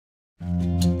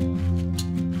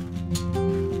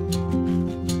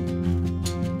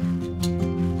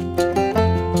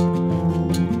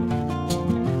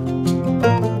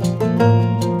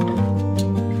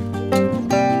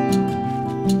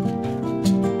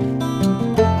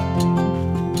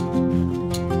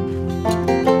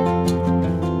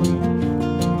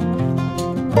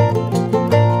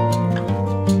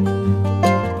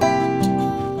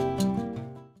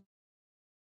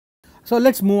So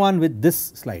let us move on with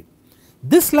this slide.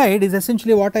 This slide is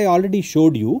essentially what I already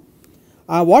showed you.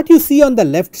 What you see on the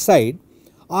left side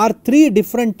are 3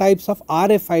 different types of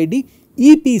RFID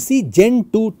EPC Gen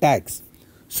 2 tags.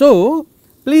 So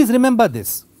please remember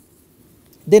this,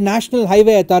 the National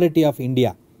Highway Authority of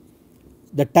India,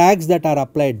 the tags that are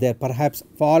applied there perhaps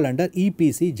fall under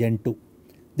EPC Gen 2.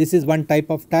 This is one type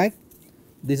of tag,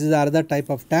 this is another type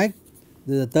of tag,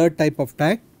 this is a third type of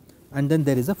tag, and then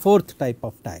there is a fourth type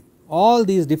of tag. All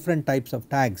these different types of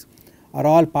tags are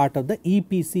all part of the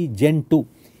EPC Gen 2.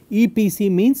 EPC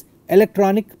means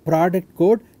Electronic Product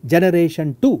Code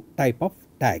Generation 2 type of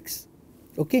tags.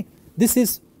 Okay. This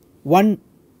is one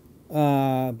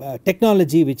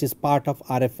technology which is part of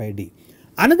RFID.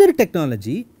 Another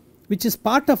technology which is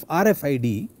part of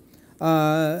RFID,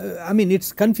 I mean it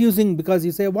is confusing because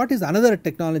you say what is another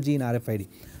technology in RFID.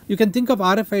 You can think of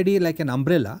RFID like an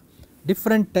umbrella,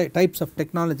 different types of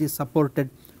technologies supported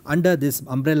under this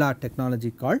umbrella technology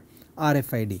called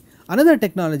RFID. Another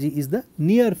technology is the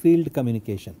near field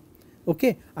communication,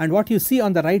 okay, and what you see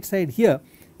on the right side here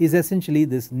is essentially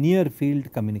this near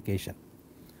field communication.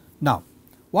 Now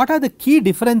what are the key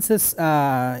differences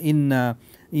in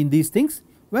these things?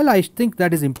 Well, I think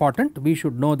that is important, we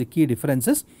should know the key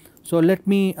differences. So let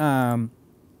me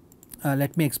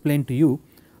explain to you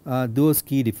those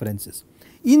key differences.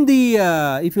 In the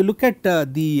if you look at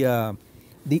the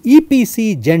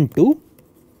EPC Gen 2,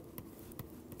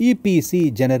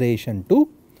 EPC Generation 2,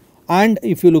 and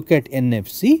if you look at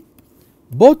NFC,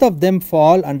 both of them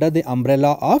fall under the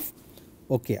umbrella of,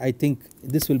 okay, I think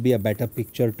this will be a better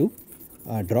picture to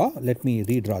draw. Let me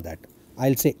redraw that. I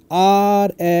will say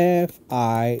RFID,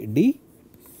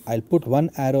 I will put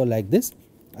one arrow like this,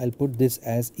 I will put this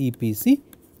as EPC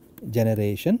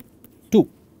Generation 2,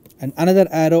 and another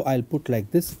arrow I will put like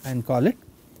this and call it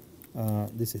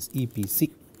this is EPC,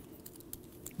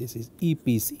 this is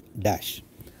EPC dash,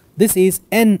 this is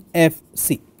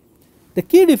NFC. The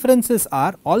key differences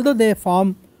are, although they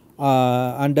form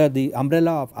under the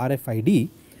umbrella of RFID,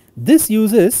 this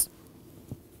uses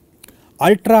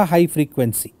ultra high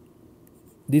frequency,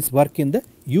 these work in the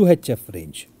UHF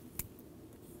range,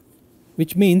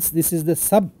 which means this is the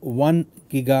sub 1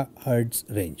 gigahertz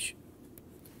range.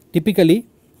 Typically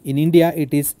in India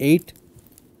it is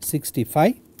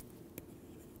 865,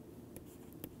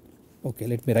 okay,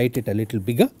 let me write it a little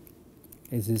bigger,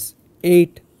 this is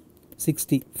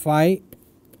 865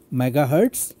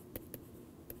 megahertz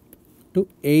to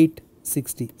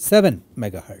 867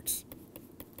 megahertz,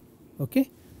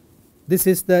 okay. This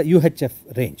is the UHF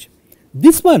range.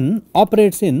 This one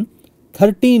operates in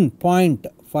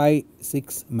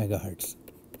 13.56 megahertz,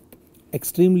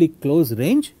 extremely close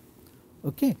range,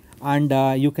 okay, and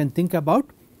you can think about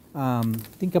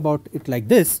it like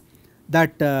this,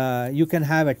 that you can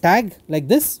have a tag like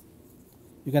this,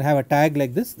 you can have a tag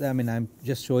like this. I mean I am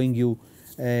just showing you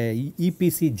a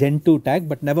EPC Gen 2 tag,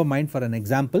 but never mind, for an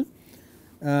example,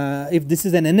 if this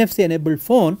is an NFC enabled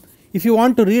phone, if you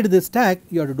want to read this tag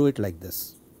you have to do it like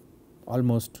this,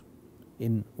 almost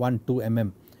in 1-2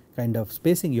 mm kind of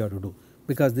spacing you have to do,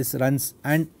 because this runs.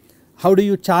 And how do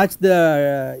you charge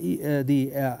the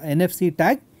NFC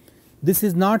tag? This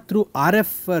is not through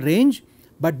RF range,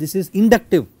 but this is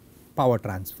inductive power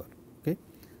transfer, okay.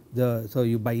 So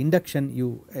you, by induction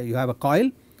you have a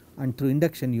coil, and through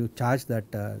induction you charge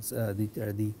that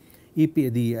the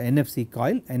NFC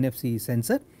coil, NFC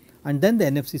sensor, and then the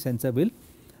NFC sensor will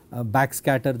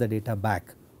backscatter the data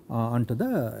back onto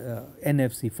the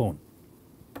NFC phone,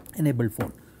 enabled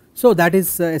phone. So that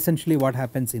is essentially what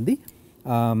happens in the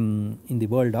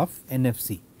world of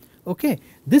NFC, okay.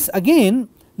 This again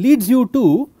leads you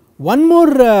to one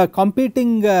more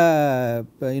competing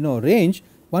range,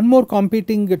 one more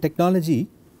competing technology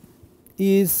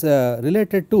is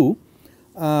related to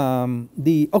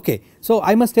the, okay. So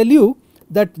I must tell you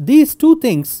that these two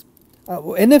things,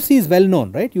 NFC is well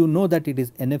known, right, you know that it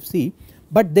is NFC,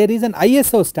 but there is an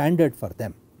ISO standard for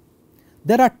them.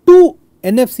 There are two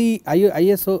NFC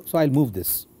ISO, so I will move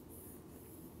this,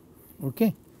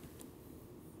 okay.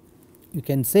 You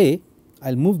can say,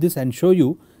 I will move this and show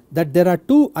you that there are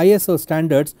two ISO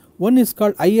standards, one is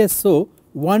called ISO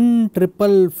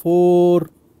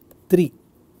 14443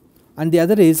 and the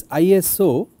other is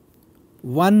ISO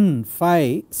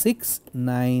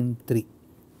 15693,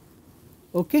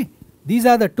 okay. These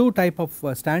are the two type of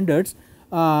standards,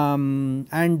 and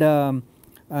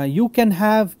you can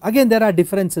have, again there are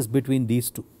differences between these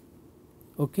two,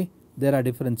 okay, there are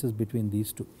differences between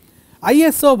these two.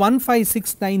 ISO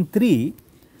 15693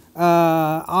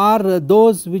 are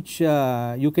those which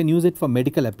you can use it for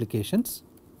medical applications,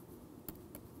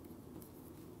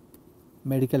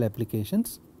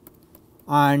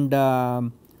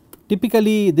 and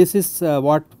typically this is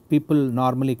what people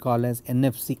normally call as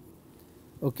NFC,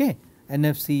 okay,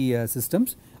 NFC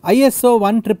systems. ISO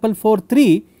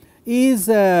 14443 is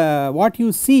what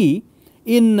you see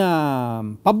in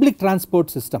public transport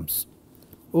systems,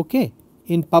 okay,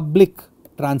 in public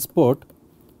transport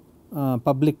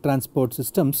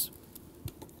systems,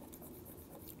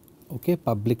 okay,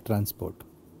 public transport.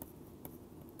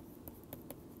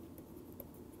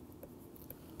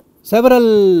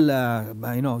 Several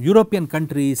European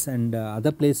countries and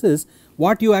other places,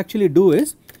 what you actually do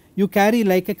is you carry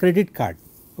like a credit card,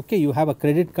 okay, you have a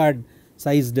credit card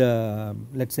sized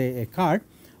let us say a card,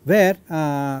 where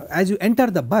as you enter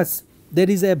the bus there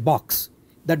is a box,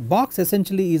 that box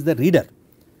essentially is the reader,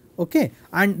 okay,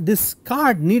 and this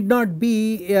card need not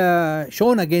be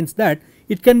shown against that,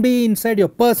 it can be inside your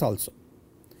purse also.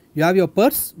 You have your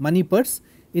purse, money purse,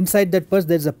 inside that purse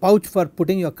there is a pouch for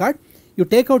putting your card, you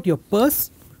take out your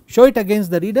purse, show it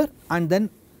against the reader, and then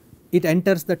it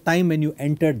enters the time when you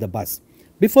entered the bus.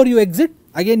 Before you exit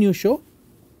again you show,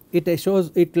 it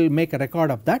shows, it will make a record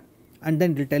of that, and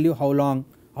then it will tell you how long,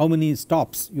 how many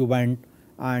stops you went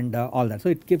and all that. So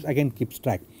it keeps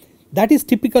track. That is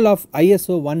typical of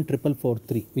ISO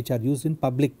 14443 which are used in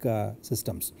public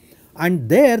systems, and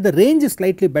there the range is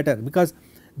slightly better because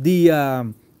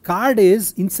the card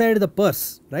is inside the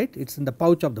purse, right, it is in the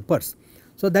pouch of the purse.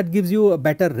 So that gives you a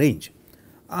better range,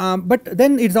 but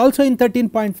then it is also in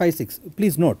 13.56,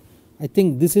 please note, I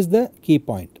think this is the key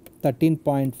point,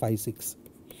 13.56.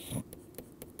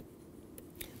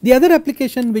 The other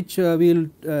application which we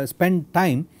will spend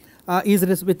time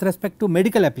is with respect to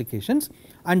medical applications,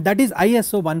 and that is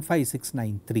ISO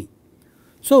 15693.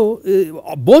 So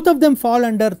both of them fall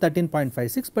under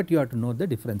 13.56, but you have to know the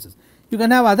differences. You can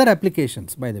have other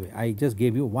applications, by the way, I just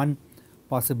gave you one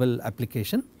possible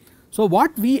application. So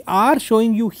what we are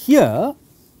showing you here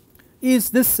is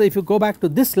this, if you go back to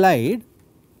this slide,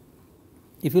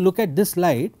 if you look at this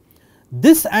slide,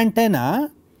 this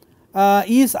antenna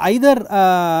is either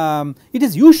it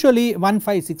is usually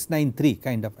 15693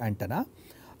 kind of antenna.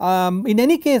 In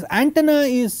any case antenna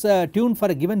is tuned for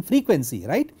a given frequency,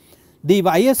 right. The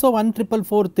ISO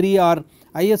 14443 or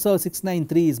ISO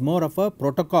 693 is more of a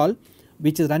protocol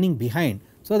which is running behind.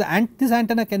 So this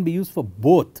antenna can be used for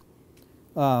both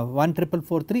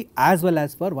 14443 as well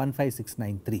as for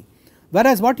 15693,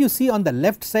 whereas what you see on the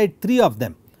left side, 3 of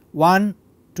them, 1,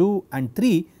 2 and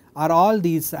 3 are all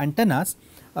these antennas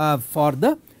for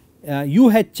the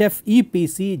UHF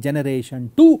EPC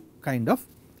generation 2 kind of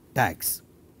tags.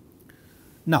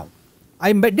 Now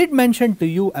I did mention to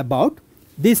you about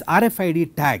these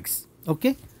RFID tags,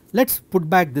 okay. Let us put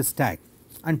back this tag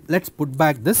and let us put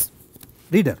back this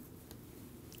reader.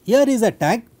 Here is a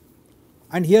tag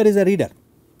and here is a reader.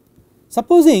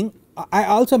 Supposing I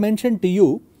also mentioned to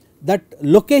you that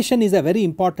location is a very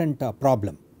important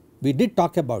problem, we did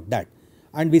talk about that,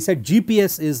 and we said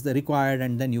GPS is the required,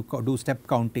 and then you do step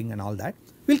counting and all that,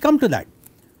 we will come to that.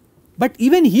 But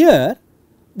even here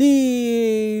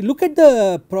look at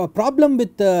the problem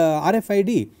with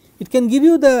RFID, it can give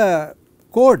you the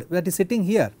code that is sitting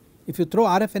here, if you throw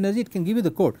RF energy it can give you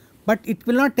the code, but it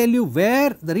will not tell you where,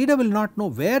 the reader will not know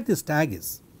where this tag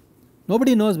is,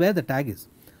 nobody knows where the tag is.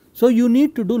 So you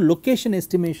need to do location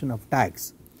estimation of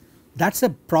tags, that is a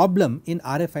problem in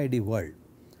RFID world,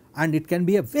 and it can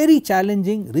be a very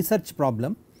challenging research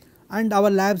problem, and our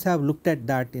labs have looked at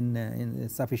that in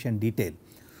sufficient detail.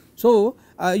 So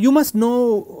you must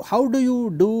know how do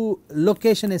you do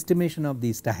location estimation of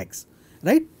these tags,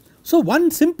 right. So one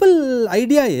simple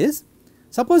idea is,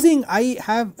 supposing I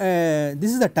have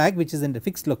this is a tag which is in a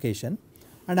fixed location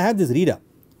and I have this reader,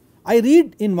 I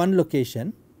read in one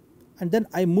location and then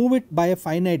I move it by a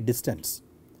finite distance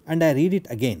and I read it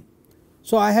again.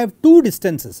 So I have two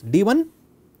distances, D1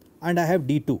 and I have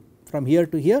D2 from here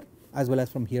to here as well as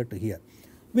from here to here.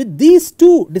 With these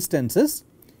two distances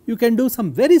you can do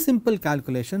some very simple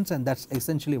calculations, and that is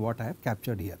essentially what I have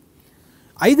captured here.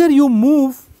 Either you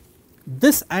move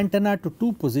this antenna to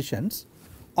two positions,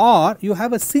 or you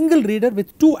have a single reader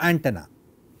with two antenna,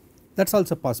 that is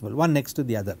also possible, one next to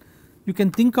the other. You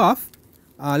can think of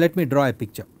let me draw a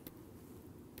picture.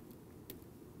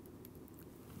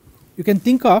 You can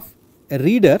think of a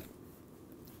reader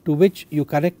to which you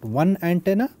connect one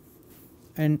antenna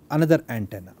and another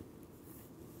antenna.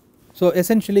 So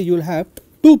essentially you will have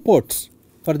two ports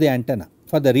for the antenna,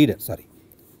 for the reader, sorry,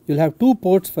 you will have two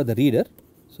ports for the reader.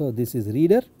 So this is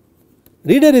reader,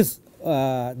 reader is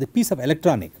the piece of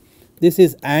electronic, this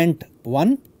is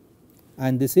ANT1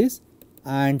 and this is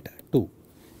ANT2.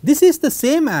 This is the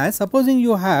same as, supposing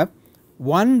you have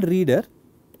one reader,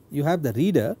 you have the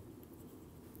reader,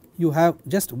 you have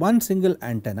just one single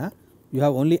antenna, you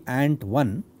have only ant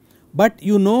 1, but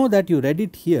you know that you read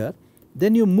it here,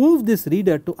 then you move this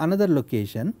reader to another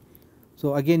location.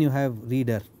 So again you have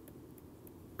reader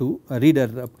 2,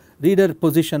 reader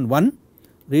position 1,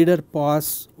 reader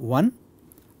pos 1,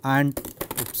 and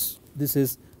oops, this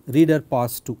is reader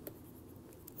pos 2,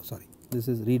 sorry, this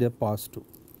is reader pos 2,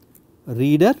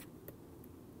 reader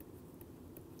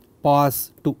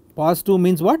pos 2, pos 2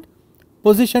 means what?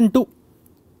 Position 2.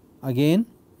 Again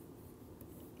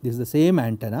this is the same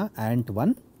antenna, ant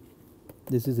 1,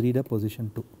 this is reader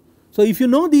position 2. So if you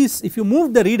know these, if you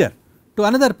move the reader to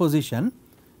another position,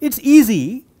 it is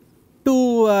easy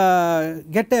to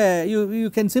get a, you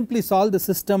can simply solve the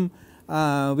system,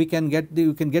 you can get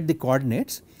the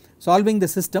coordinates, solving the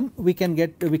system we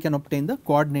can obtain the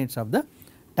coordinates of the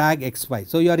tag xy.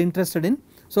 So you are interested in,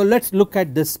 so let us look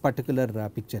at this particular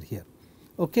picture here.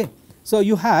 Okay. So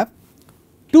you have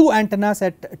 2 antennas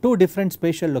at 2 different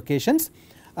spatial locations,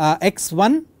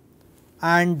 x1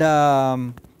 and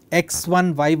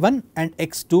x1 y1 and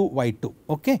x2 y2.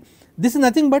 Okay. This is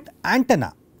nothing but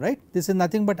antenna, right, this is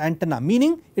nothing but antenna,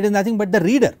 meaning it is nothing but the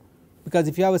reader, because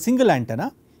if you have a single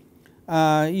antenna,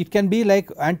 it can be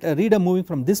like a reader moving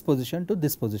from this position to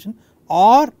this position,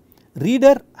 or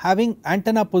reader having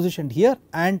antenna positioned here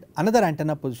and another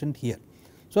antenna positioned here.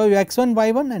 So you x1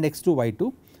 y1 and x2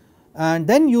 y2, and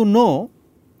then you know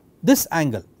this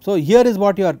angle. So here is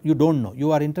what you do not know,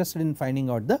 you are interested in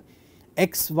finding out the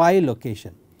xy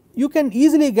location. You can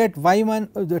easily get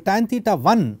y1, the tan theta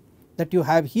 1 that you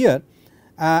have here,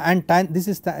 and tan, this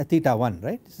is theta 1,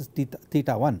 right, this is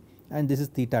theta 1 and this is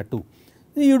theta 2.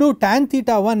 You do tan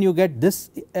theta 1, you get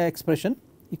this equation,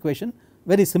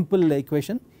 very simple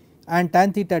equation, and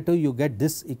tan theta 2 you get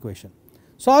this equation.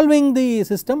 Solving the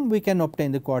system we can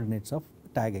obtain the coordinates of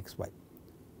tag xy.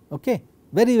 Okay,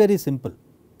 very simple.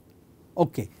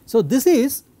 Okay. So this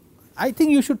is, I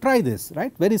think you should try this,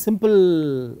 right, very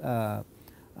simple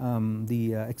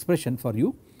expression for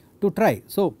you to try.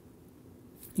 So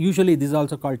usually this is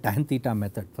also called tan theta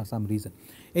method for some reason.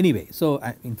 Anyway, so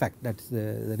in fact that is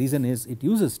the reason is it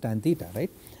uses tan theta, right.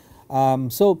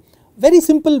 So very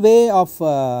simple way of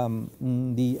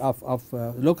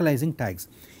localizing tags.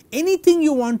 Anything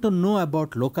you want to know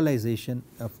about localization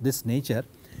of this nature,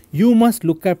 you must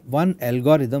look at one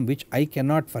algorithm which I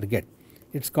cannot forget.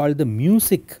 It is called the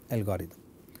music algorithm.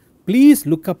 Please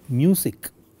look up music.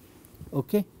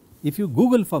 Okay. If you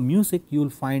Google for music, you will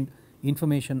find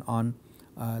information on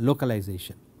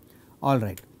localization.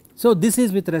 Alright. So this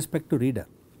is with respect to reader.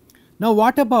 Now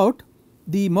what about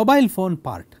the mobile phone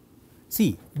part?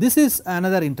 See, this is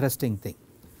another interesting thing.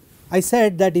 I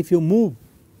said that if you move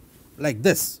like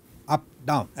this up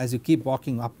down, as you keep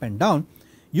walking up and down,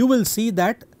 you will see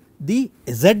that the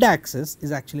z axis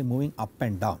is actually moving up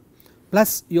and down,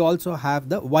 plus you also have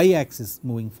the y axis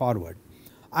moving forward,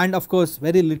 and of course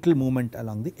very little movement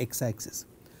along the x axis.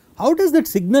 How does that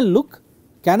signal look?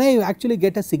 Can I actually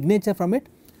get a signature from it?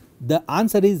 The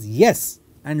answer is yes,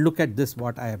 and look at this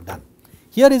what I have done.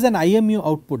 Here is an IMU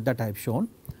output that I have shown.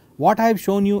 What I have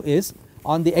shown you is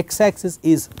on the x axis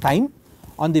is time,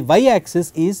 on the y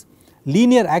axis is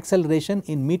linear acceleration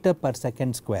in meter per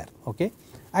second square. Okay.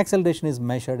 Acceleration is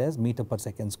measured as meter per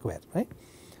second square, right.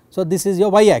 So this is your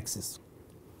y axis.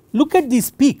 Look at these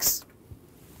peaks,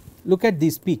 look at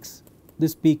these peaks,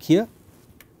 this peak here,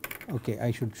 okay,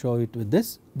 I should show it with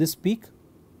this peak,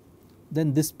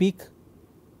 then this peak,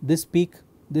 this peak,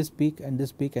 this peak and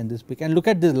this peak and this peak, and look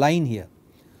at this line here.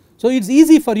 So it is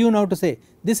easy for you now to say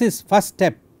this is first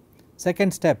step,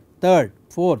 second step, third,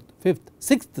 fourth, fifth,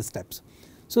 sixth steps.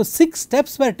 So 6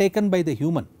 steps were taken by the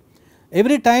human.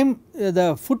 Every time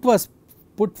the foot was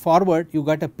put forward you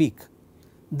got a peak,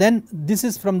 then this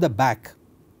is from the back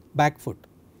foot,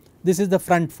 this is the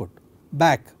front foot,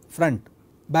 back, front,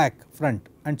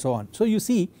 and so on. So you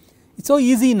see it is so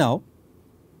easy now.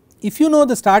 If you know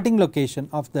the starting location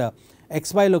of the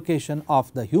xy location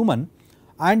of the human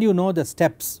and you know the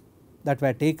steps that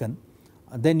were taken,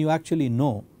 then you actually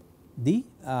know the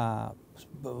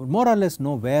more or less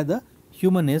know where the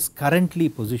human is currently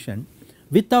positioned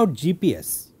without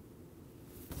GPS.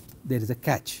 There is a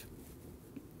catch.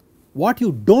 What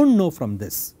you do not know from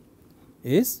this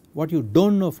is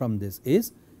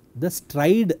the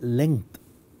stride length,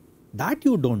 that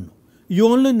you do not know, you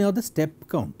only know the step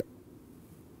count.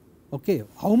 Okay.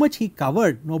 How much he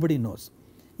covered nobody knows.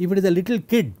 If it is a little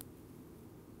kid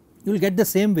you will get the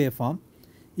same waveform,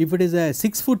 if it is a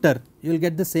 6-footer you will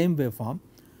get the same waveform,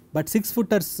 but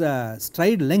 6-footer's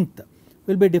stride length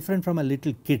will be different from a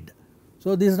little kid.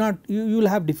 So this is not, you will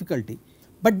have difficulty,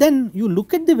 but then you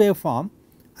look at the waveform,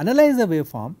 analyze the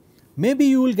waveform, maybe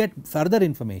you will get further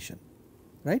information,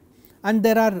 right. And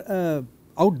there are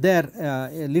out there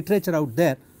literature out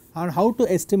there on how to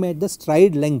estimate the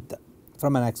stride length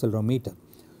from an accelerometer.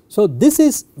 So this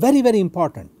is very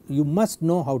important, you must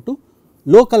know how to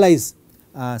localize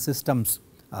systems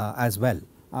as well,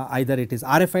 either it is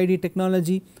RFID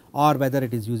technology or whether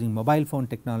it is using mobile phone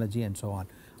technology and so on.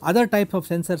 Other types of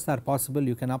sensors are possible,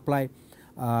 you can apply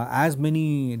as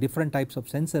many different types of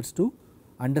sensors to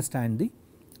understand the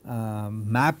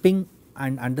mapping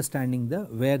and understanding the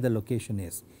where the location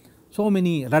is. So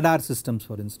many radar systems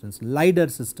for instance, LiDAR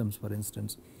systems for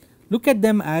instance, look at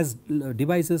them as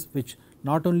devices which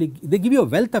not only they give you a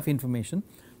wealth of information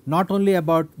not only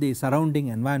about the surrounding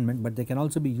environment, but they can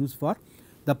also be used for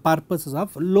the purposes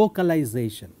of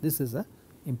localization. This is a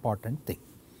important thing.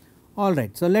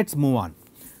 Alright, so let us move on.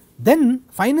 Then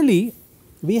finally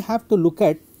we have to look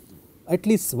at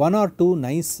least one or two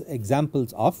nice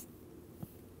examples of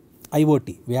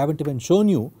IoT. We have not even shown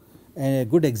you a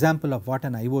good example of what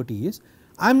an IoT is.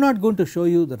 I am not going to show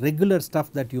you the regular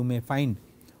stuff that you may find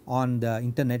on the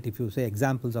internet. If you say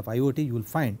examples of IoT you will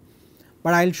find,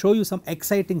 but I will show you some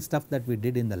exciting stuff that we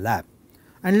did in the lab.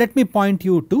 And let me point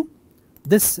you to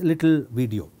this little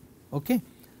video. Okay.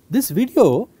 This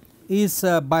video is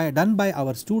done by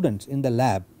our students in the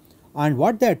lab, and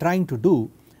what they are trying to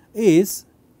do is,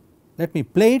 let me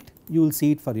play it, you will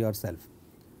see it for yourself.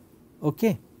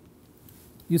 Okay.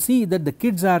 You see that the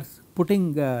kids are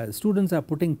putting students are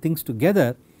putting things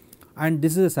together, and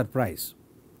this is a surprise.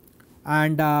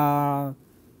 And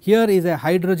here is a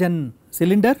hydrogen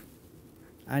cylinder,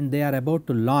 and they are about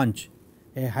to launch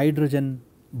a hydrogen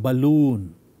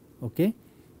balloon. Okay.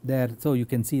 There, so you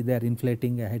can see they are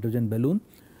inflating a hydrogen balloon.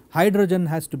 Hydrogen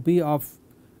has to be of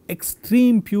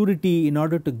extreme purity in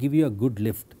order to give you a good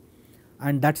lift,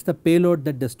 and that is the payload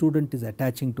that the student is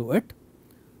attaching to it.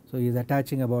 So he is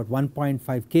attaching about 1.5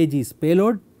 kgs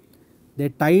payload, they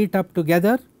tie it up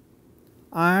together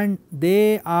and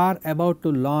they are about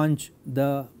to launch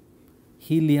the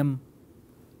helium,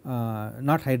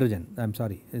 not hydrogen, I am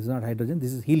sorry, it is not hydrogen,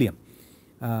 this is helium,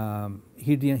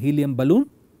 helium balloon.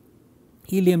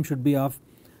 Helium should be of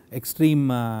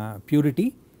extreme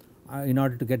purity in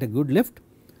order to get a good lift,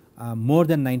 more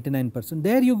than 99%.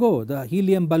 There you go, the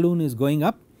helium balloon is going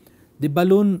up. The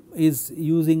balloon is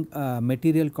using a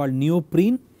material called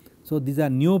neoprene. So these are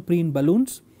neoprene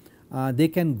balloons, they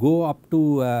can go up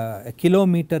to a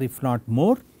kilometer if not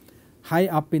more, high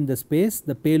up in the space,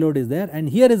 the payload is there, and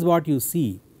here is what you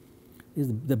see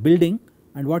is the building,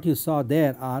 and what you saw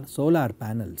there are solar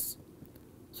panels.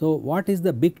 So what is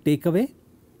the big takeaway?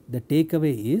 The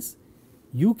takeaway is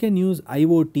you can use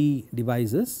IoT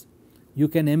devices, you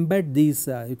can embed these,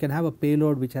 you can have a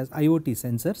payload which has IoT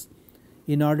sensors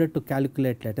in order to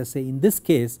calculate, let us say in this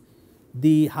case,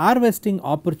 the harvesting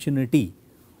opportunity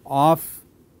of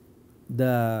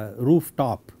the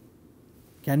rooftop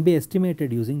can be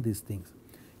estimated using these things.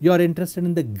 You are interested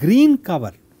in the green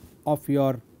cover of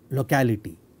your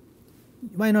locality,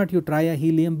 why not you try a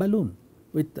helium balloon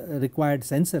with required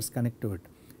sensors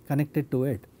connected to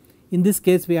it. In this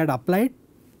case we had applied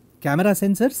camera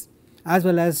sensors as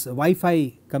well as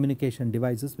Wi-Fi communication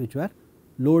devices which were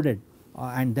loaded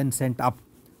and then sent up,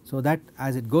 so that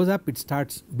as it goes up it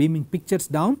starts beaming pictures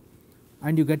down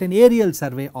and you get an aerial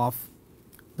survey of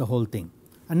the whole thing.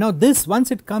 And now this,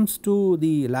 once it comes to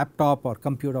the laptop or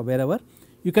computer or wherever,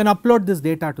 you can upload this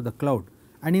data to the cloud,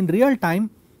 and in real time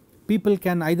people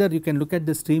can either, you can look at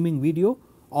the streaming video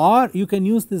or you can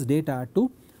use this data to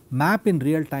map in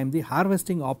real time the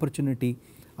harvesting opportunity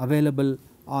available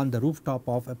on the rooftop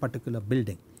of a particular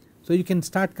building. So you can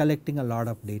start collecting a lot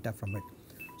of data from it.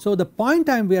 So the point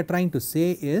we are trying to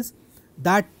say is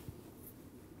that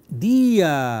the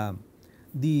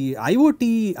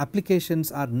IoT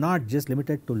applications are not just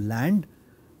limited to land,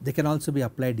 they can also be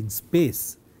applied in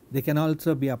space, they can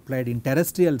also be applied in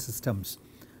terrestrial systems.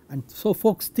 And so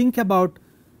folks, think about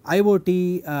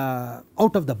IoT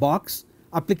out of the box,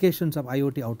 applications of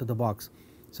IoT out of the box,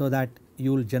 so that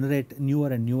you will generate newer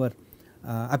and newer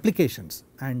applications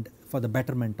and for the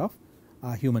betterment of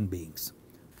human beings.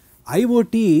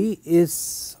 IoT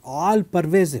is all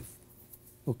pervasive.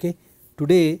 Okay.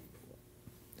 Today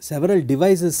several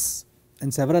devices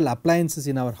and several appliances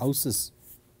in our houses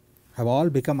have all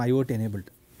become IoT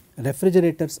enabled.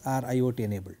 Refrigerators are IoT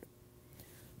enabled,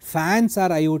 fans are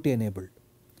IoT enabled,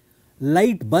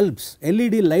 light bulbs,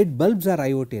 LED light bulbs are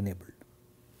IoT enabled.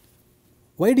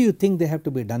 Why do you think they have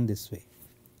to be done this way?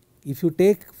 If you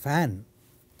take fan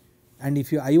and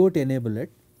if you IoT enable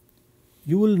it,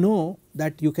 you will know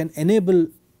that you can enable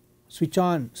switch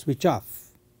on, switch off,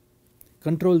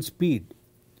 control speed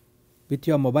with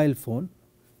your mobile phone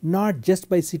not just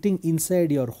by sitting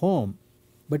inside your home,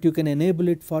 but you can enable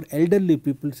it for elderly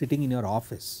people sitting in your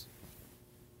office.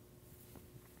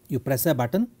 You press a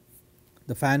button,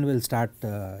 the fan will start.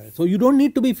 So you do not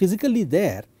need to be physically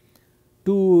there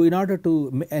in order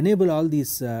to enable all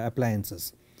these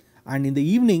appliances. And in the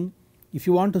evening, if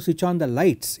you want to switch on the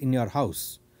lights in your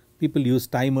house, people use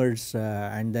timers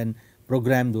and then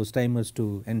program those timers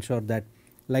to ensure that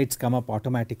lights come up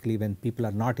automatically when people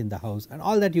are not in the house, and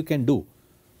all that you can do.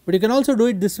 But you can also do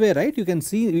it this way, right? You can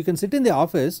sit in the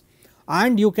office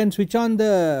and you can switch on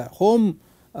the home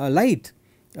light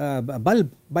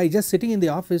bulb by just sitting in the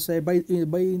office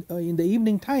in the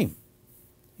evening time.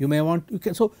 You may want,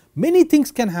 so many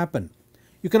things can happen.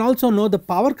 You can also know the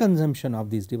power consumption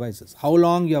of these devices, how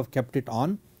long you have kept it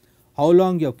on, how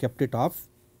long you have kept it off,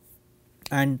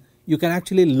 and you can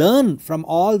actually learn from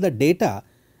all the data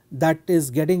that is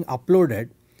getting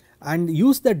uploaded and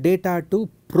use the data to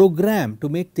program to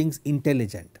make things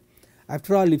intelligent.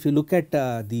 After all, if you look at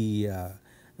the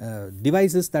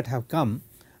devices that have come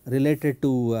related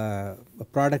to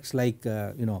products like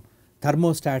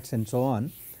thermostats and so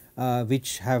on,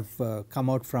 which have come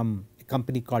out from a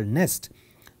company called Nest,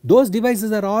 those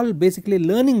devices are all basically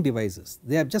learning devices.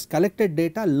 They have just collected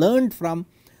data, learned from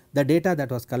the data that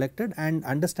was collected and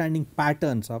understanding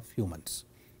patterns of humans,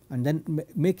 and then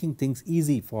making things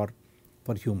easy for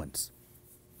humans.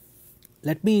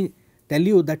 Let me tell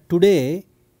you that today,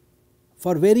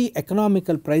 for very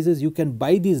economical prices, you can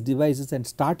buy these devices and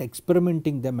start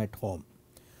experimenting them at home.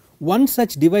 One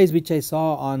such device which I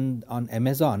saw on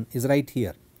Amazon is right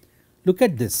here. Look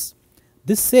at this.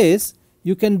 This says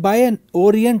you can buy an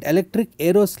Orient Electric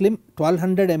AeroSlim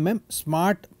 1200 mm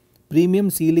smart premium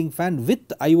ceiling fan with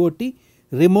IoT,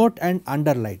 remote and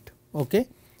underlight. Okay,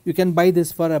 you can buy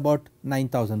this for about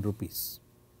 9,000 rupees.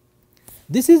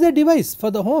 This is a device for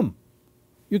the home.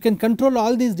 You can control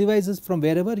all these devices from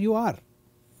wherever you are.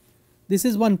 This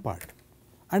is one part,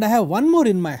 and I have one more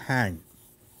in my hand.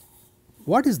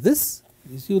 What is this?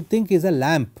 This you think is a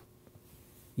lamp.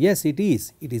 Yes, it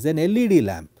is. It is an LED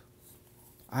lamp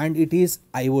and it is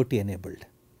IoT enabled.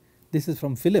 This is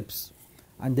from Philips,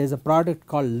 and there is a product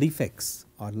called Lifex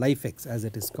or Lifex as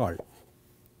it is called.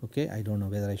 Okay, I do not know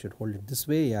whether I should hold it this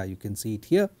way. Yeah, you can see it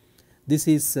here. This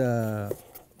is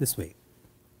this way,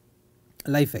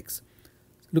 Lifex.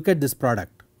 Look at this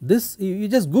product. This you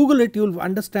just Google it, you will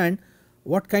understand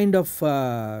what kind of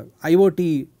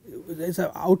IoT. It is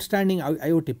an outstanding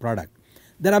IoT product.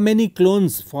 There are many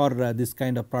clones for this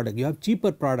kind of product. You have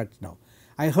cheaper products now.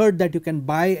 I heard that you can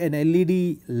buy an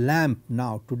LED lamp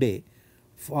now today,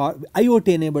 for IoT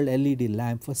enabled LED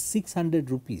lamp for 600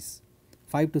 rupees,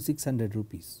 5 to 600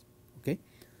 rupees. Okay.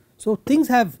 So things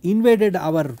have invaded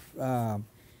our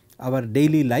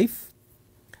daily life,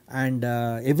 and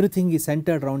everything is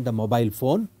centered around the mobile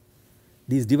phone.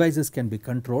 These devices can be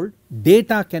controlled,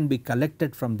 data can be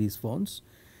collected from these phones.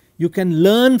 You can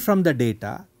learn from the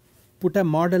data, put a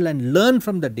model and learn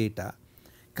from the data,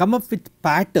 come up with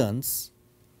patterns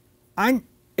and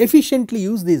efficiently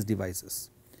use these devices.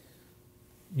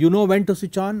 You know when to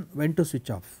switch on, when to switch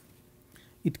off.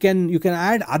 You can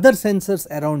add other sensors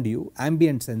around you,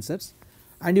 ambient sensors,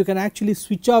 and you can actually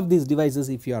switch off these devices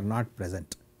if you are not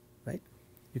present, right.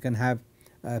 You can have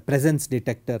presence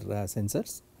detector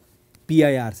sensors,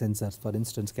 PIR sensors for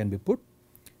instance can be put,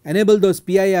 enable those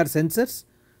PIR sensors,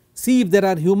 see if there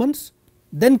are humans,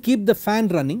 then keep the fan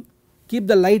running, keep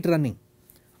the light running.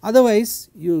 Otherwise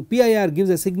PIR gives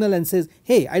a signal and says,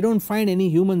 hey, I do not find any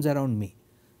humans around me,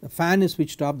 the fan is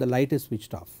switched off, the light is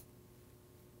switched off.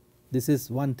 This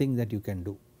is one thing that you can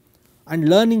do, and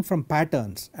learning from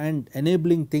patterns and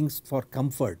enabling things for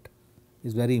comfort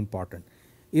is very important.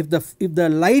 If the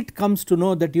light comes to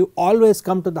know that you always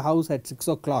come to the house at 6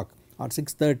 o'clock or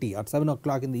 6:30 or 7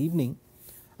 o'clock in the evening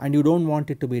and you do not want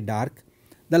it to be dark,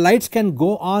 the lights can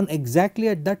go on exactly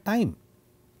at that time,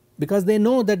 because they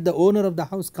know that the owner of the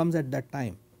house comes at that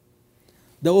time.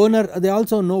 They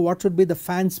also know what should be the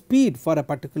fan speed for a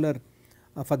particular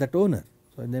for that owner.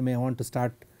 So they may want to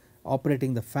start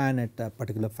operating the fan at a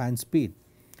particular fan speed.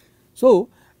 So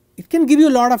it can give you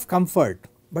a lot of comfort,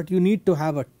 but you need to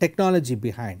have a technology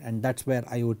behind, and that is where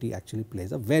IoT actually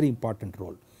plays a very important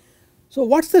role. So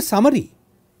what is the summary?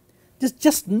 There is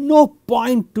just no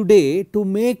point today to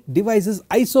make devices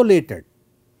isolated.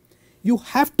 You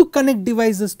have to connect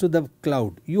devices to the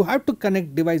cloud, you have to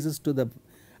connect devices to the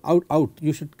out,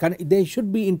 you should connect, they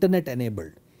should be internet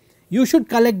enabled. You should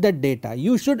collect that data,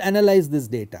 you should analyze this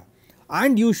data,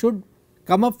 and you should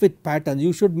come up with patterns,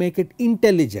 you should make it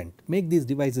intelligent, make these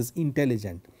devices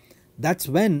intelligent. That is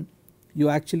when you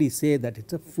actually say that it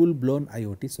is a full blown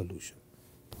IoT solution.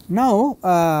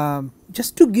 Now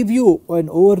just to give you an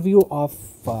overview of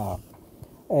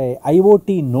a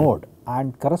IoT node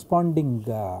and corresponding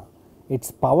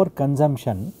its power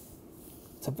consumption,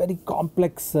 it is a very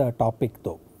complex topic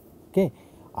though, okay,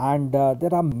 and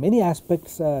there are many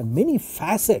aspects, many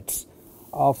facets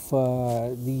of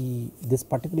this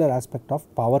particular aspect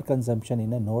of power consumption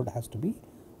in a node has to be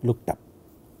looked up.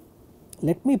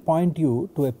 Let me point you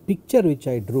to a picture which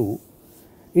I drew.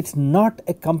 It is not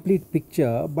a complete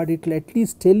picture, but it will at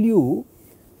least tell you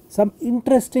some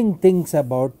interesting things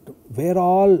about where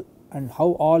all and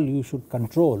how all you should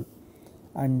control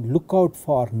and look out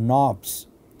for knobs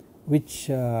which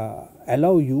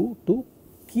allow you to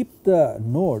keep the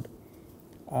node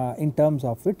in terms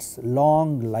of its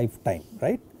long lifetime,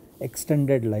 right,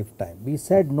 extended lifetime. We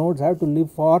said nodes have to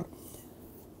live for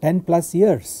 10 plus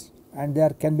years, and there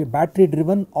can be battery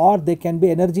driven or they can be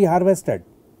energy harvested.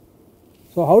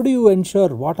 So how do you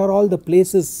ensure, what are all the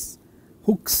places,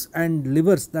 hooks and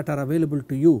levers that are available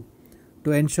to you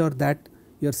to ensure that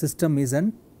your system is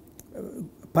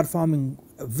performing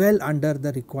well under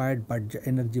the required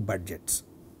energy budgets.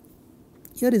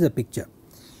 Here is a picture.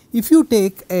 If you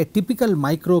take a typical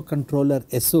microcontroller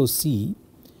SoC,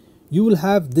 you will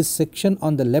have this section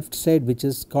on the left side which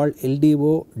is called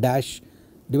LDO dash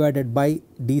divided by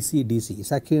DC DC. It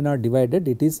is actually not divided,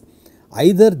 it is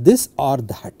either this or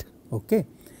that, okay.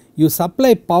 You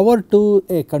supply power to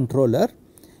a controller,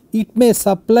 it may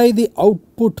supply the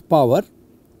output power,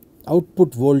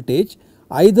 output voltage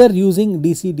either using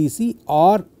DC DC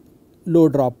or low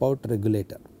dropout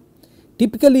regulator.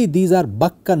 Typically these are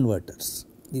buck converters,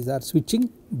 these are switching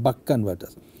buck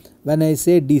converters. When I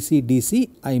say DC DC,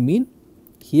 I mean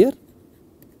here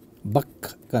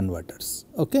buck converters,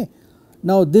 okay.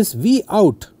 Now this V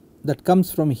out that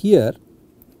comes from here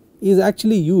is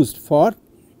actually used for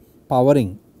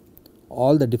powering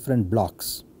all the different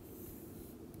blocks,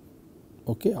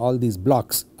 okay. All these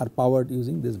blocks are powered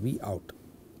using this V out.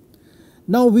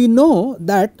 Now we know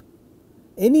that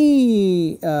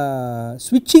any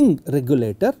switching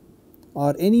regulator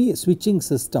or any switching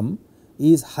system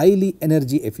is highly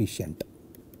energy efficient.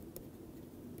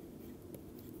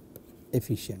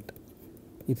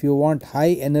 If you want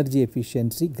high energy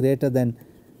efficiency greater than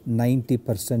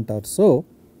 90% or so,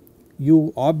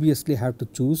 you obviously have to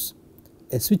choose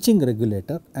a switching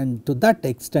regulator, and to that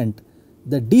extent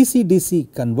the DC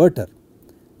DC converter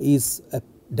is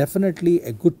definitely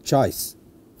a good choice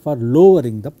for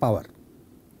lowering the power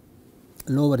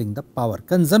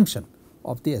consumption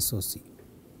of the SoC.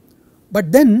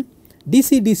 But then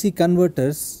DC DC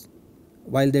converters,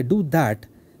 while they do that,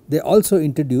 they also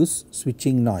introduce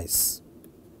switching noise.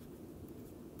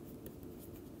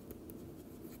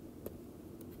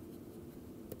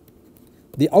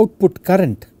 The output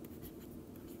current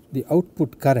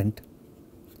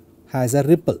has a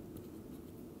ripple.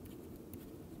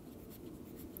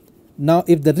 Now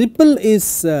if the ripple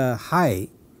is high,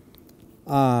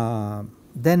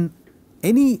 then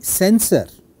any sensor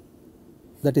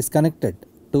that is connected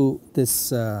to this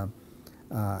to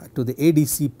the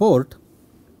ADC port,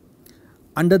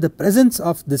 under the presence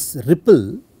of this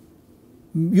ripple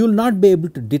you will not be able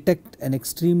to detect an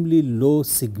extremely low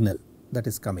signal that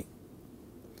is coming.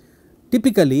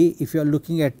 Typically if you are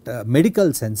looking at medical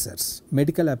sensors,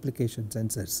 medical application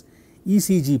sensors,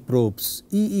 ECG probes,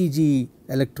 EEG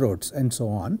electrodes and so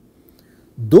on,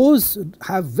 those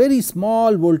have very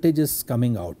small voltages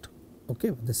coming out, okay.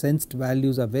 The sensed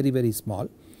values are very small,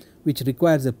 which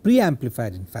requires a pre-amplifier.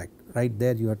 In fact, right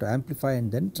there you have to amplify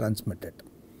and then transmit it.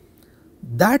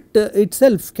 That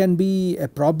itself can be a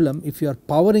problem if you are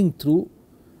powering through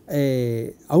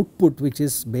a output which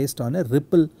is based on a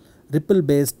ripple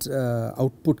based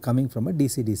output coming from a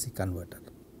DC DC converter.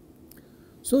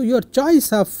 So your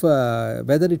choice of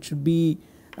whether it should be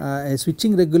a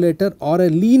switching regulator or a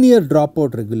linear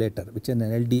dropout regulator, which is an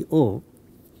LDO,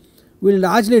 will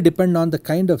largely depend on the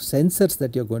kind of sensors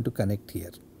that you are going to connect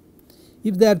here.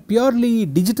 If they are purely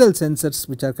digital sensors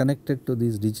which are connected to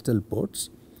these digital ports,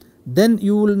 then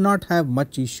you will not have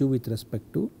much issue with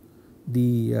respect to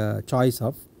the choice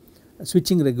of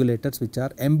switching regulators which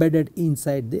are embedded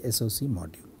inside the SoC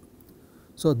module.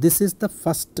 So this is the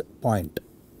first point,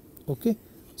 okay.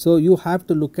 So you have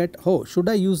to look at, oh, should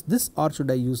I use this or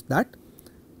should I use that,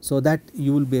 so that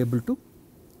you will be able to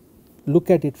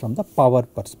look at it from the power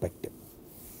perspective.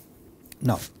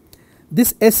 Now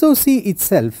this SoC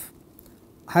itself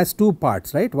has two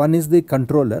parts, right. One is the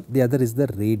controller, the other is the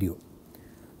radio.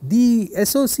 The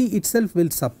SoC itself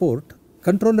will support,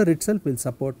 controller itself will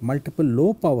support multiple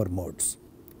low power modes,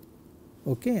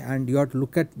 okay, and you have to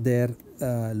look at their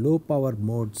low power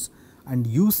modes and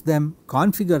use them,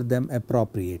 configure them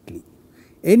appropriately.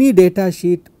 Any data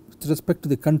sheet with respect to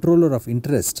the controller of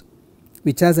interest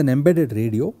which has an embedded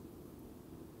radio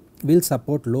will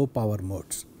support low power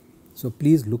modes. So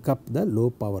please look up the low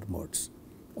power modes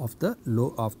of the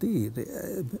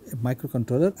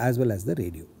microcontroller as well as the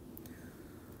radio.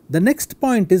 The next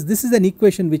point is, this is an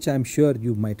equation which I am sure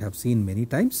you might have seen many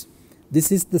times.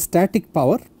 This is the static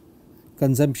power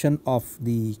consumption of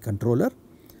the controller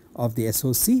of the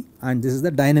SOC, and this is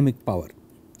the dynamic power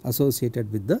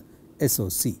associated with the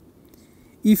SOC.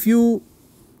 If you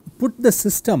put the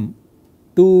system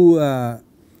to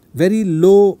very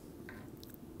low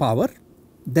power,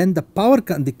 then the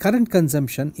current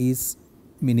consumption is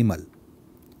minimal.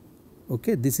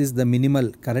 Okay, this is the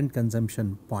minimal current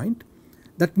consumption point.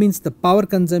 That means the power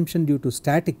consumption due to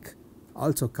static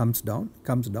also comes down,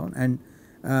 and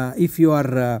if you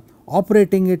are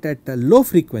operating it at a low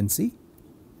frequency,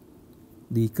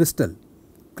 the crystal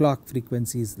clock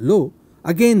frequency is low,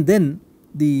 again then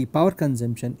the power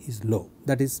consumption is low,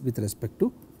 that is with respect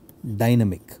to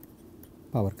dynamic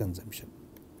power consumption.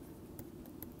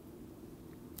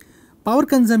 Power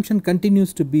consumption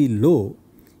continues to be low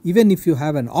even if you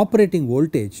have an operating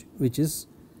voltage which is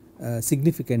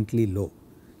significantly low.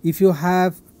 If you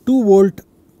have 2 volt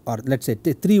or let us say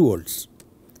 3 volts,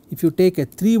 if you take a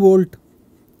 3 volt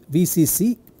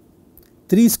VCC,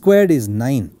 3 squared is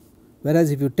 9, whereas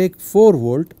if you take 4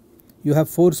 volt you have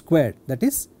 4 squared, that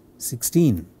is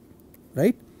 16,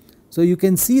 right. So you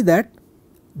can see that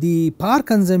the power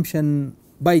consumption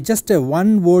by just a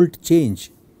 1 volt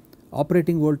change,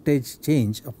 operating voltage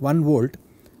change of 1 volt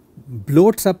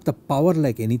bloats up the power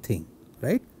like anything,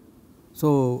 right.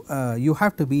 So you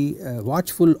have to be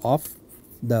watchful of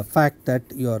the fact that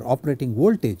your operating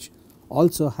voltage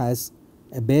also has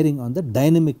a bearing on the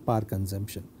dynamic power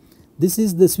consumption. This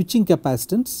is the switching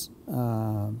capacitance,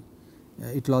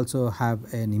 it will also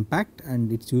have an impact,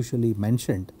 and it is usually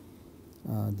mentioned,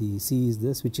 the C is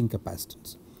the switching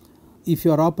capacitance. If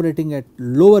you are operating at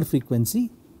lower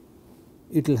frequency,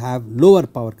 it will have lower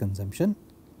power consumption,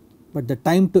 but the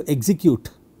time to execute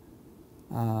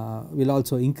will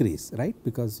also increase, right,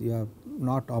 because you are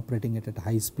not operating it at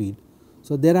high speed.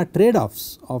 So there are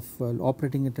trade-offs of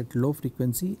operating it at low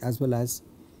frequency as well as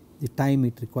the time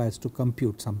it requires to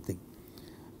compute something,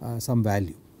 some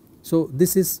value. So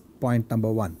this is point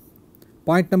number 1.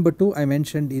 Point number 2 I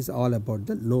mentioned is all about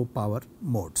the low power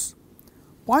modes.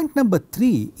 Point number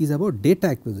 3 is about data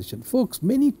acquisition. Folks,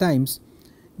 many times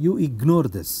you ignore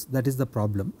this, that is the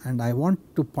problem, and I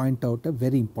want to point out a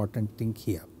very important thing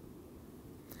here.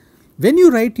 When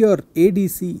you write your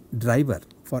ADC driver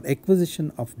for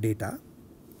acquisition of data,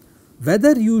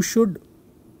 whether you should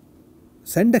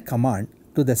send a command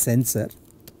to the sensor,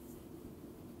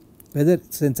 whether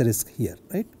sensor is here,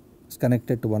 right, it is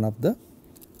connected to one of the,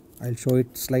 I will show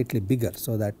it slightly bigger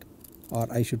so that, or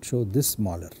I should show this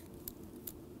smaller.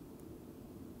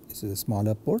 This is a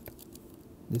smaller port,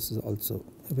 this is also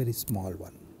a very small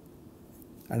one,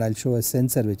 and I will show a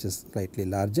sensor which is slightly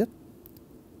larger.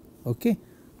 Okay.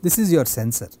 This is your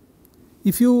sensor.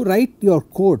 If you write your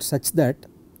code such that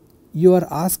you are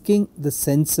asking the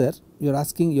sensor, you are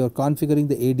configuring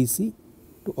the ADC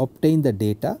to obtain the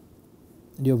data,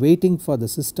 and you are waiting for the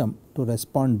system to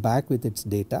respond back with its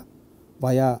data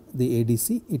via the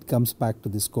ADC, it comes back to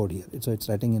this code here. So it is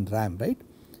writing in RAM, right.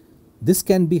 This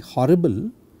can be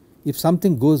horrible if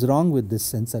something goes wrong with this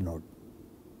sensor node.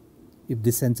 If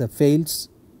this sensor fails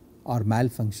or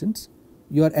malfunctions,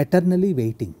 you are eternally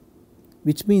waiting,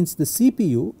 which means the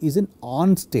CPU is in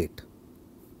on state,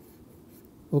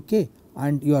 okay,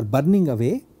 and you are burning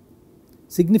away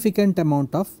significant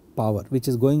amount of power, which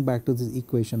is going back to this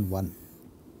equation 1,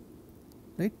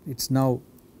 right. It is now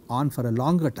on for a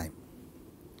longer time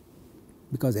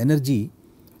because energy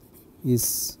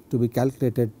is to be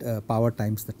calculated power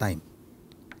times the time,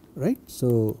 right.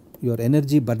 So your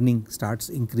energy burning starts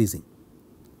increasing,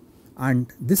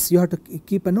 and this you have to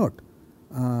keep a note.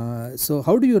 So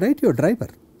how do you write your driver?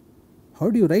 How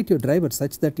do you write your driver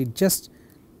such that it just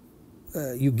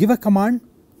you give a command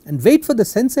and wait for the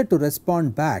sensor to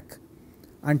respond back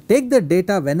and take the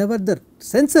data whenever the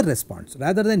sensor responds,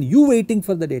 rather than you waiting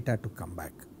for the data to come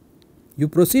back. You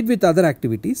proceed with other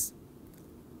activities,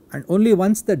 and only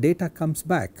once the data comes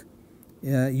back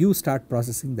you start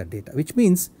processing the data, which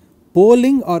means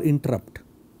polling or interrupt,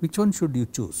 which one should you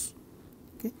choose?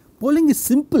 Okay. Polling is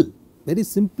simple, very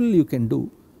simple you can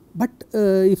do, but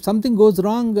if something goes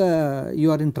wrong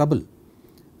you are in trouble,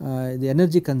 the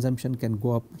energy consumption can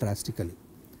go up drastically.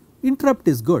 Interrupt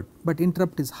is good, but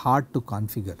interrupt is hard to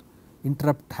configure.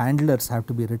 Interrupt handlers have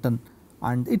to be written,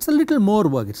 and it is a little more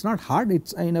work, it is not hard, it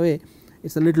is in a way it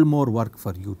is a little more work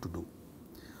for you to do.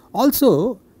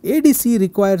 Also ADC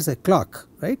requires a clock,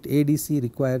 right. ADC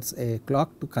requires a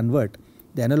clock to convert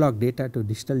the analog data to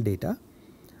digital data.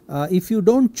 If you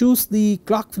do not choose the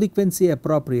clock frequency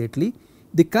appropriately,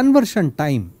 the conversion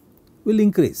time will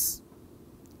increase.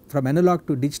 From analog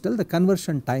to digital, the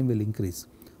conversion time will increase.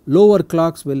 Lower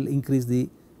clocks will increase the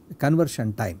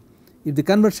conversion time. If the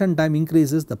conversion time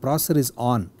increases, the processor is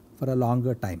on for a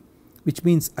longer time, which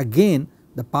means again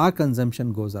the power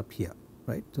consumption goes up here,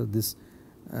 right. So this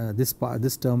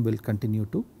term will continue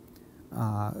to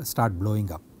start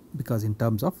blowing up, because in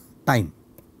terms of time,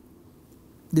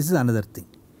 this is another thing.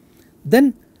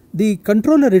 Then the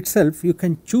controller itself, you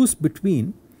can choose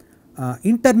between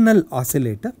internal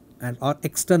oscillator and or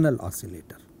external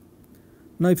oscillator.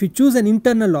 Now if you choose an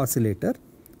internal oscillator,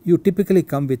 you typically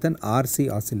come with an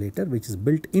RC oscillator which is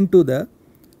built into the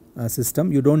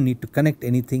system. You do not need to connect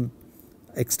anything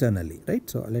externally, right.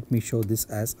 So let me show this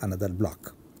as another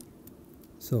block.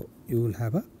 So you will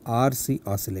have a RC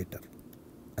oscillator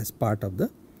as part of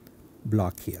the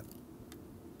block here.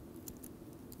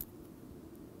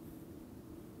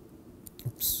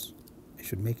 Oops, I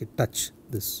should make it touch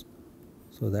this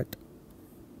so that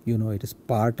you know it is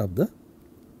part of the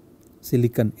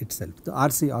silicon itself. The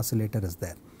RC oscillator is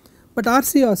there, but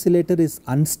RC oscillator is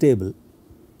unstable,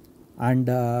 and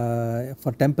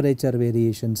for temperature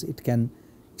variations it can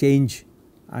change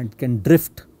and can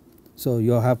drift. So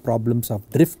you have problems of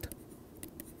drift,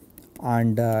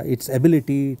 and its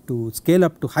ability to scale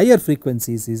up to higher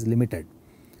frequencies is limited.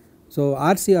 So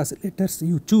RC oscillators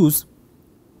you choose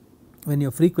when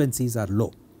your frequencies are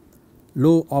low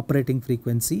operating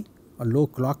frequency or low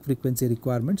clock frequency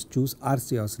requirements, choose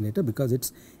RC oscillator because it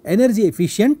is energy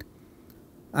efficient,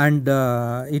 and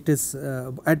it is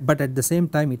but at the same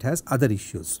time it has other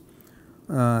issues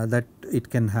that it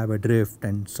can have a drift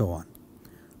and so on.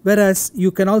 Whereas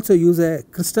you can also use a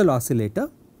crystal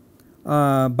oscillator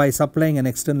by supplying an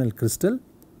external crystal.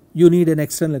 You need an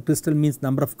external crystal, means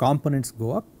number of components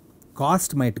go up,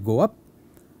 cost might go up,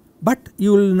 but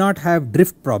you will not have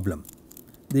drift problem.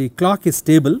 The clock is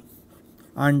stable,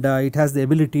 and it has the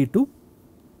ability to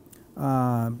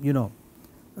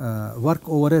work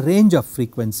over a range of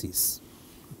frequencies.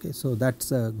 Okay, so that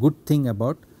is a good thing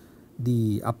about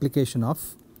the application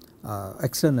of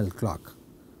external clock.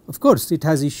 Of course it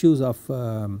has issues of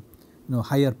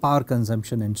higher power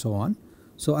consumption and so on.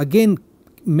 So again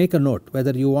make a note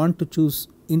whether you want to choose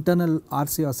internal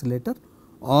RC oscillator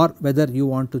or whether you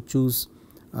want to choose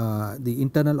the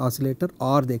internal oscillator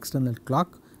or the external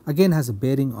clock, again has a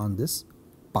bearing on this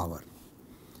power.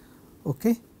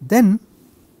 Okay. Then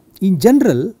in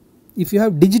general, if you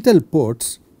have digital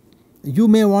ports, you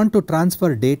may want to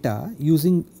transfer data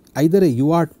using either a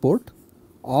UART port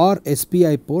or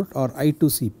SPI port or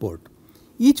I2C port.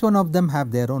 Each one of them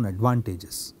have their own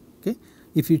advantages. Okay.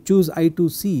 If you choose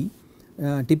I2C,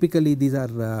 typically these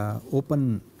are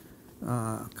open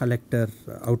collector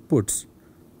outputs,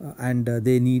 and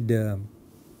they need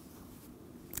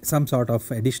some sort of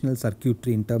additional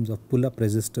circuitry in terms of pull up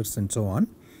resistors and so on,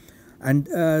 and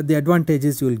the advantage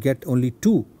is you will get only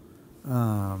two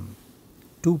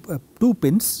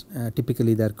pins,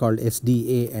 typically they are called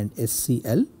SDA and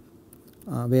SCL,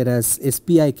 whereas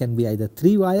SPI can be either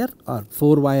 3 wire or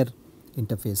 4 wire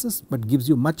interfaces, but gives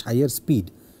you much higher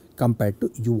speed compared to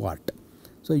UART.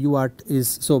 So UART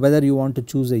is, so whether you want to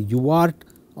choose a UART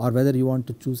or whether you want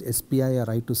to choose SPI or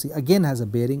I2C, again has a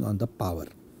bearing on the power.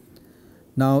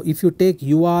 Now if you take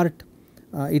UART,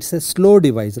 it is a slow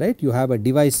device, right. You have a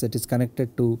device that is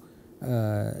connected to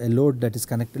a load that is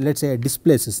connected, let us say a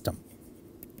display system,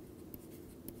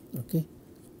 okay,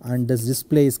 and this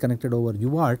display is connected over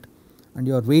UART, and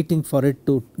you are waiting for it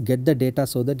to get the data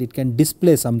so that it can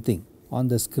display something on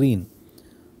the screen.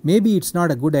 Maybe it is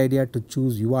not a good idea to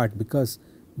choose UART because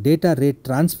data rate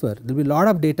transfer, there will be a lot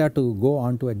of data to go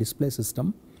onto a display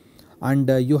system, and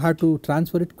you have to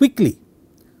transfer it quickly.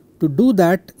 To do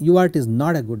that, UART is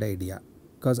not a good idea,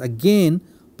 because again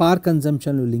power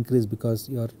consumption will increase because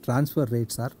your transfer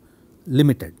rates are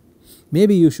limited.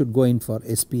 Maybe you should go in for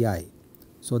SPI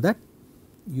so that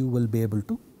you will be able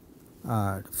to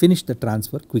finish the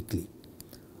transfer quickly.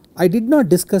 I did not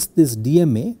discuss this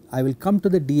DMA, I will come to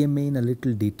the DMA in a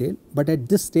little detail, but at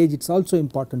this stage it is also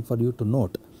important for you to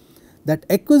note that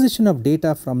acquisition of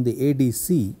data from the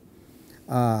ADC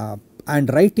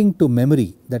and writing to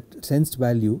memory, that sensed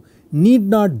value, need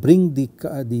not bring the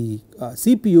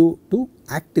CPU to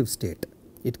active state.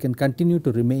 It can continue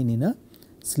to remain in a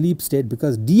sleep state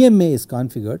because DMA is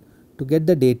configured to get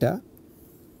the data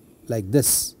like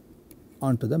this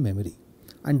onto the memory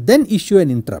and then issue an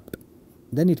interrupt.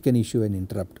 Then it can issue an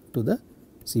interrupt to the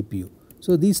CPU.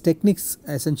 So these techniques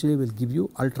essentially will give you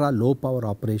ultra low power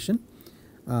operation.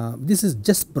 This is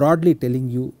just broadly telling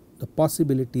you the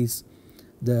possibilities,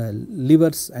 the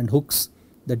levers and hooks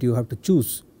that you have to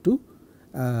choose to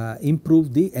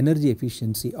improve the energy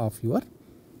efficiency of your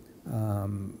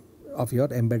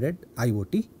embedded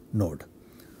IoT node.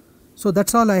 So that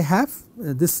is all I have.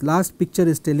 This last picture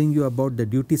is telling you about the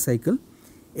duty cycle.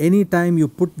 Anytime you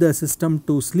put the system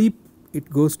to sleep, it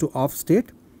goes to off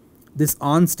state. This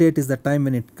on state is the time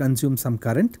when it consumes some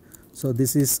current. So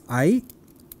this is I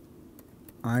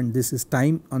and this is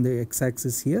time on the x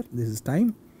axis here, this is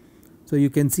time. So you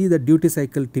can see the duty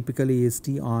cycle typically is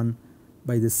T on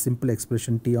by this simple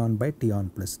expression T on by T on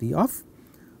plus T off.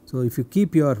 So if you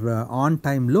keep your on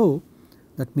time low,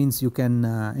 that means you can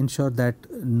ensure that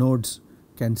nodes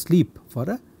can sleep for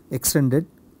a extended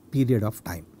period of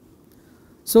time.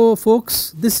 So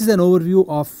folks, this is an overview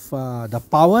of the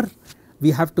power.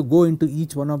 We have to go into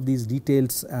each one of these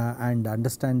details and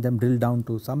understand them, drill down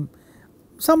to some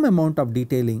amount of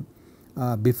detailing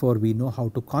before we know how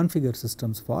to configure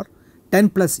systems for 10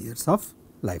 plus years of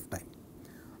lifetime.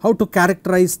 How to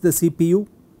characterize the CPU,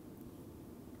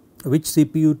 which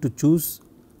CPU to choose,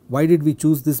 why did we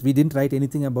choose this, we did not write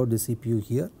anything about the CPU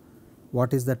here,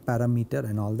 what is that parameter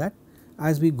and all that.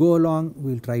 As we go along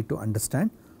we will try to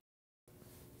understand.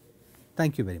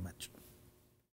 Thank you very much.